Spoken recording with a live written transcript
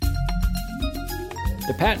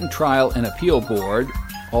The Patent Trial and Appeal Board,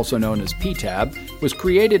 also known as PTAB, was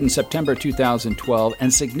created in September 2012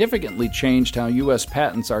 and significantly changed how U.S.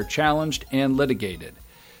 patents are challenged and litigated.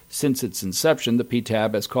 Since its inception, the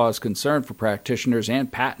PTAB has caused concern for practitioners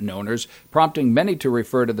and patent owners, prompting many to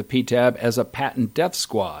refer to the PTAB as a patent death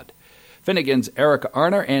squad. Finnegan's Erica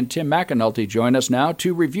Arner and Tim McAnulty join us now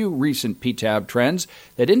to review recent PTAB trends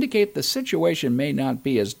that indicate the situation may not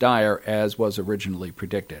be as dire as was originally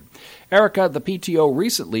predicted. Erica, the PTO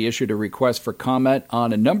recently issued a request for comment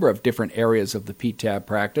on a number of different areas of the PTAB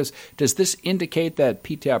practice. Does this indicate that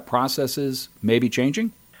PTAB processes may be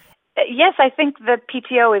changing? Yes, I think the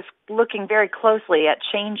PTO is looking very closely at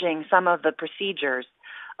changing some of the procedures.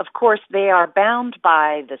 Of course, they are bound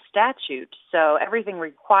by the statute, so everything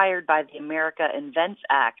required by the America Invents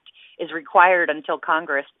Act is required until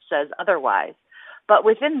Congress says otherwise. But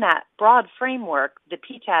within that broad framework, the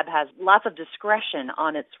PTAB has lots of discretion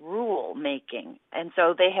on its rule making, and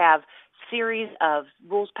so they have series of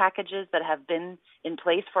rules packages that have been in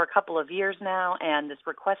place for a couple of years now, and this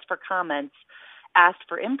request for comments asked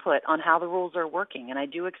for input on how the rules are working. And I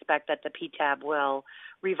do expect that the PTAB will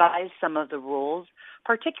revise some of the rules,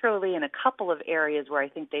 particularly in a couple of areas where I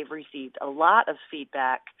think they've received a lot of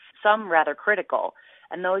feedback, some rather critical.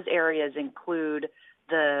 And those areas include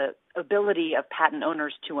the ability of patent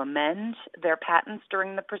owners to amend their patents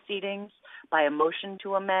during the proceedings by a motion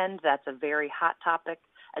to amend. That's a very hot topic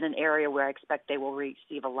and an area where I expect they will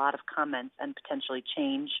receive a lot of comments and potentially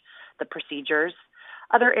change the procedures.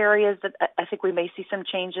 Other areas that I think we may see some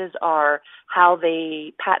changes are how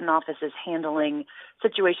the Patent Office is handling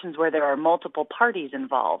situations where there are multiple parties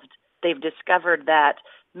involved. They've discovered that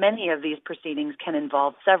many of these proceedings can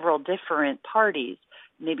involve several different parties,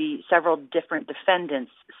 maybe several different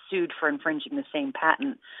defendants sued for infringing the same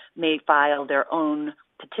patent may file their own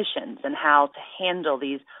petitions, and how to handle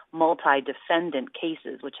these multi-defendant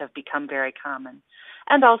cases, which have become very common.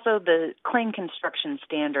 And also the claim construction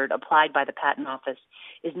standard applied by the Patent Office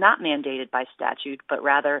is not mandated by statute, but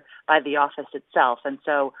rather by the office itself. And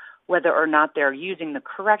so whether or not they're using the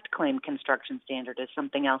correct claim construction standard is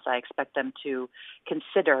something else I expect them to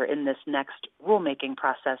consider in this next rulemaking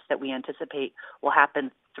process that we anticipate will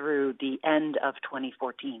happen through the end of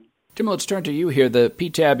 2014. Tim, let's turn to you here. The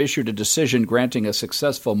PTAB issued a decision granting a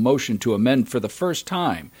successful motion to amend for the first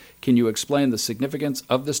time. Can you explain the significance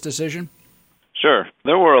of this decision? Sure.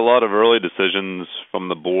 There were a lot of early decisions from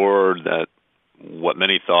the board that what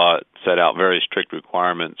many thought set out very strict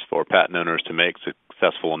requirements for patent owners to make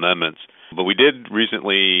successful amendments. But we did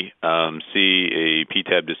recently see a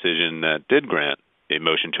PTAB decision that did grant a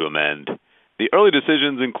motion to amend. The early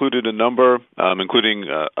decisions included a number, including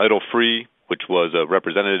idle-free, which was a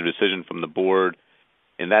representative decision from the board,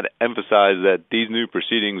 and that emphasized that these new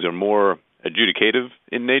proceedings are more adjudicative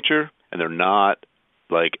in nature, and they're not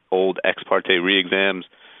like old ex parte re-exams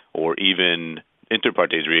or even inter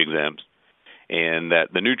partes re-exams, and that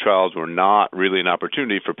the new trials were not really an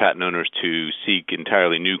opportunity for patent owners to seek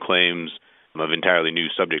entirely new claims of entirely new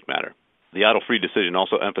subject matter. The idle-free decision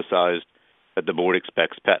also emphasized that the board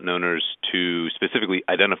expects patent owners to specifically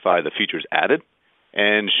identify the features added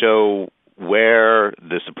and show where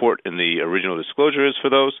the support in the original disclosure is for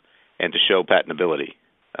those, and to show patentability.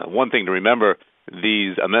 One thing to remember,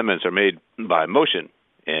 these amendments are made by motion,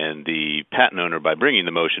 and the patent owner, by bringing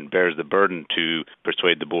the motion, bears the burden to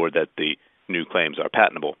persuade the board that the new claims are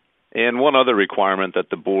patentable. And one other requirement that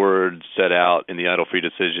the board set out in the idle-free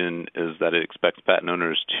decision is that it expects patent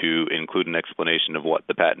owners to include an explanation of what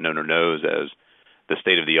the patent owner knows as the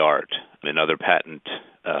state of the art and other patent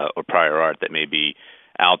or prior art that may be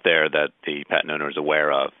out there that the patent owner is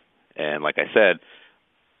aware of. And like I said,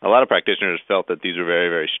 a lot of practitioners felt that these were very,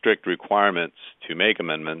 very strict requirements to make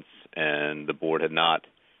amendments, and the board had not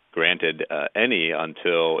granted any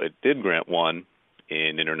until it did grant one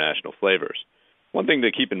in international flavors. One thing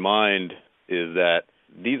to keep in mind is that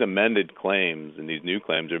these amended claims and these new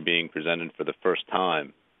claims are being presented for the first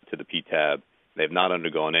time to the PTAB. They have not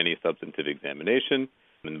undergone any substantive examination,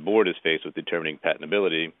 and the board is faced with determining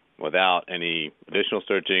patentability without any additional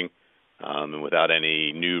searching and without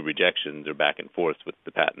any new rejections or back and forth with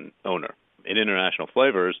the patent owner. In international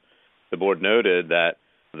flavors, the board noted that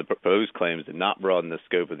the proposed claims did not broaden the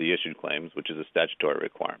scope of the issued claims, which is a statutory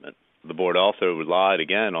requirement. The board also relied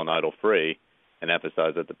again on idle-free and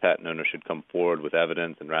emphasized that the patent owner should come forward with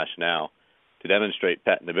evidence and rationale to demonstrate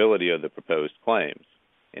patentability of the proposed claims.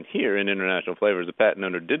 And here in international flavors, the patent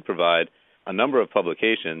owner did provide a number of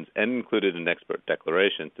publications and included an expert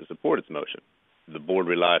declaration to support its motion. The board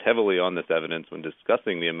relied heavily on this evidence when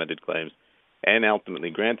discussing the amended claims and ultimately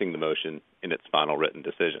granting the motion in its final written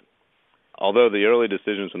decision. Although the early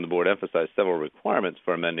decisions from the board emphasized several requirements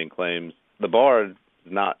for amending claims, the bar is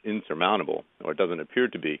not insurmountable, or it doesn't appear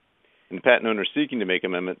to be. And patent owners seeking to make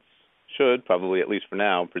amendments should, probably at least for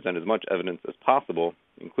now, present as much evidence as possible,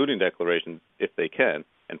 including declarations if they can,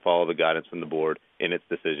 and follow the guidance from the board in its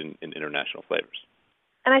decision in international flavors.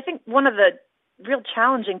 And I think one of the real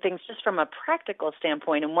challenging things just from a practical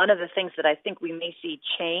standpoint, and one of the things that I think we may see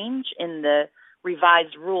change in the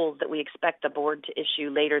revised rules that we expect the board to issue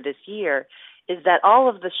later this year, is that all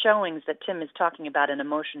of the showings that Tim is talking about in a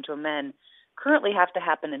motion to amend currently have to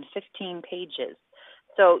happen in 15 pages.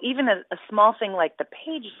 So even a small thing like the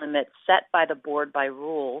page limit set by the board by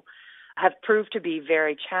rule have proved to be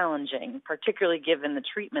very challenging, particularly given the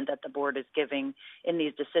treatment that the board is giving in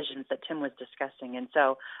these decisions that Tim was discussing. And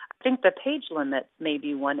so I think the page limit may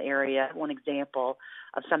be one area, one example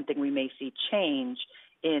of something we may see change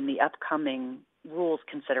in the upcoming rules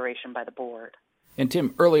consideration by the board. And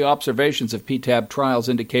Tim, early observations of PTAB trials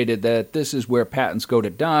indicated that this is where patents go to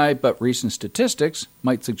die, but recent statistics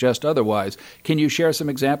might suggest otherwise. Can you share some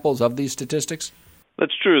examples of these statistics?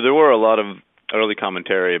 That's true. There were a lot of early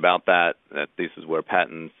commentary about that this is where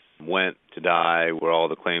patents went to die, where all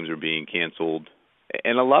the claims were being canceled.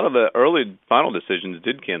 And a lot of the early final decisions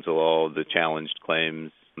did cancel all of the challenged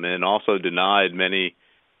claims and also denied many,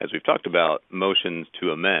 as we've talked about, motions to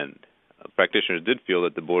amend. Practitioners did feel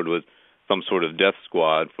that the board was some sort of death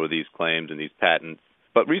squad for these claims and these patents.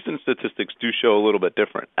 But recent statistics do show a little bit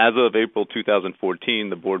different. As of April 2014,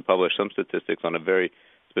 the board published some statistics on a very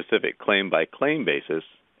specific claim-by-claim basis,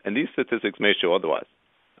 and these statistics may show otherwise.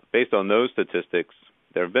 Based on those statistics,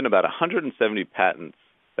 there have been about 170 patents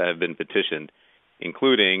that have been petitioned,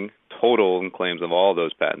 including total claims of all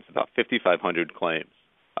those patents, about 5,500 claims.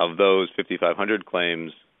 Of those 5,500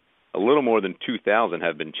 claims, a little more than 2,000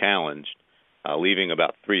 have been challenged, leaving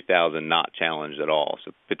about 3,000 not challenged at all.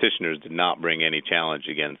 So petitioners did not bring any challenge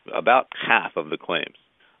against about half of the claims.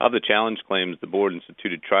 Of the challenged claims, the board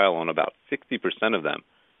instituted trial on about 60% of them,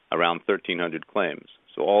 around 1,300 claims.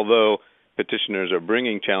 So although petitioners are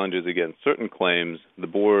bringing challenges against certain claims, the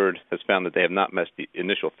board has found that they have not met the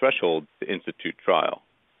initial threshold to institute trial.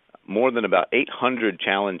 More than about 800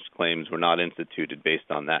 challenged claims were not instituted based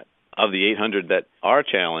on that. Of the 800 that are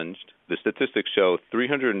challenged, the statistics show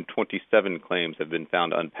 327 claims have been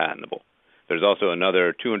found unpatentable. There's also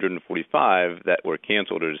another 245 that were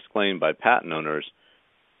canceled or disclaimed by patent owners.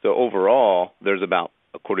 So overall, there's about,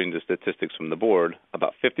 according to statistics from the board,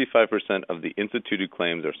 about 55% of the instituted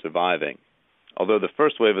claims are surviving. Although the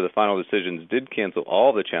first wave of the final decisions did cancel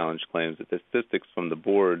all the challenged claims, the statistics from the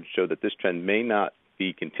board show that this trend may not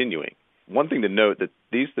be continuing. One thing to note that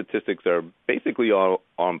these statistics are basically all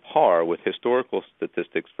on par with historical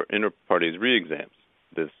statistics for inter-parties re-exams.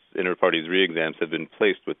 This inter-parties re-exams have been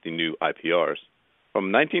placed with the new IPRs.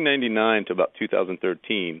 From 1999 to about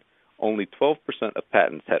 2013, only 12% of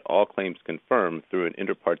patents had all claims confirmed through an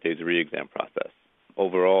inter-partes re-exam process.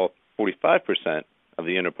 Overall, 45% of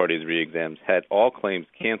the inter-partes re-exams had all claims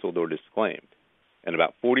canceled or disclaimed, and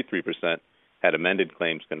about 43% had amended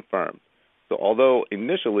claims confirmed. So although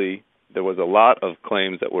initially there was a lot of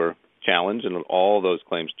claims that were challenged, and all those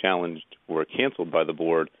claims challenged were canceled by the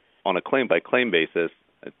board, on a claim-by-claim basis,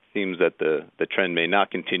 it seems that the trend may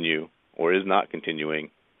not continue or is not continuing,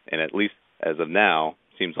 and at least as of now,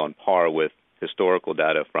 seems on par with historical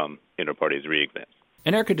data from inter-partes re-exams.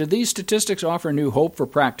 And Erica, do these statistics offer new hope for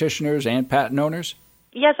practitioners and patent owners?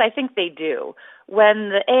 Yes, I think they do. When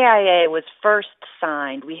the AIA was first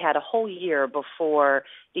signed, we had a whole year before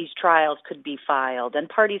these trials could be filed, and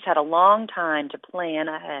parties had a long time to plan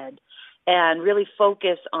ahead and really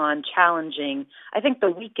focus on challenging, I think,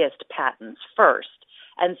 the weakest patents first.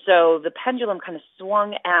 And so the pendulum kind of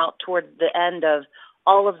swung out toward the end of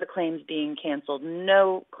all of the claims being canceled,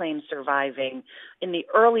 no claims surviving in the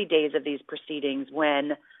early days of these proceedings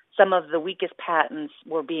when some of the weakest patents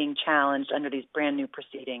were being challenged under these brand new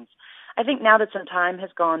proceedings. I think now that some time has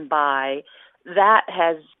gone by, that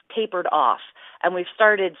has tapered off, and we've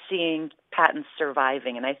started seeing patents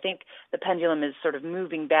surviving, and I think the pendulum is sort of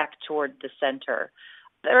moving back toward the center.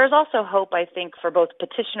 There is also hope, I think, for both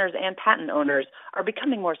petitioners and patent owners are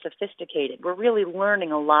becoming more sophisticated. We're really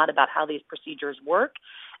learning a lot about how these procedures work,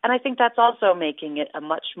 and I think that's also making it a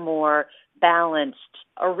much more balanced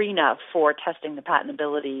arena for testing the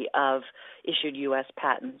patentability of issued U.S.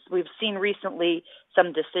 patents. We've seen recently some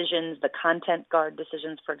decisions, the content guard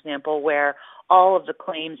decisions, for example, where all of the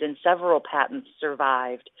claims in several patents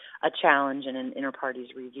survived a challenge in an inter-parties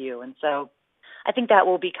review. And so I think that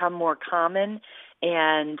will become more common,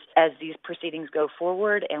 and as these proceedings go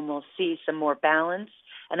forward, and we'll see some more balance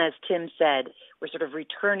And as Tim said, we're sort of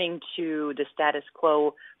returning to the status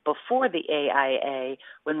quo before the AIA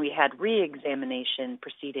when we had re-examination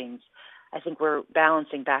proceedings. I think we're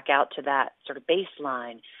balancing back out to that sort of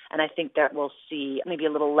baseline, and I think that we'll see maybe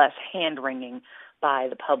a little less hand-wringing by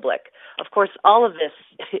the public. Of course, all of this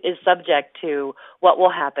is subject to what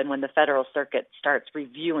will happen when the Federal Circuit starts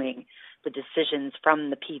reviewing the decisions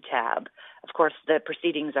from the PTAB. Of course, the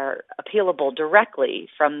proceedings are appealable directly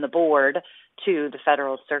from the board to the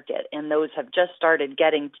Federal Circuit, and those have just started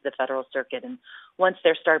getting to the Federal Circuit. And once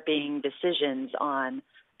there start being decisions on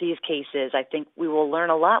these cases, I think we will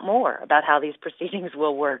learn a lot more about how these proceedings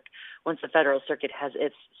will work once the Federal Circuit has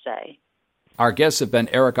its say. Our guests have been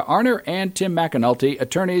Erica Arner and Tim McAnulty,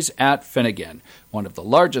 attorneys at Finnegan, one of the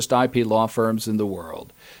largest IP law firms in the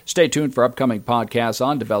world. Stay tuned for upcoming podcasts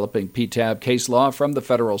on developing PTAB case law from the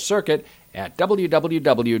Federal Circuit at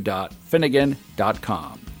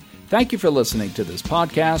www.finnegan.com. Thank you for listening to this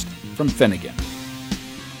podcast from Finnegan.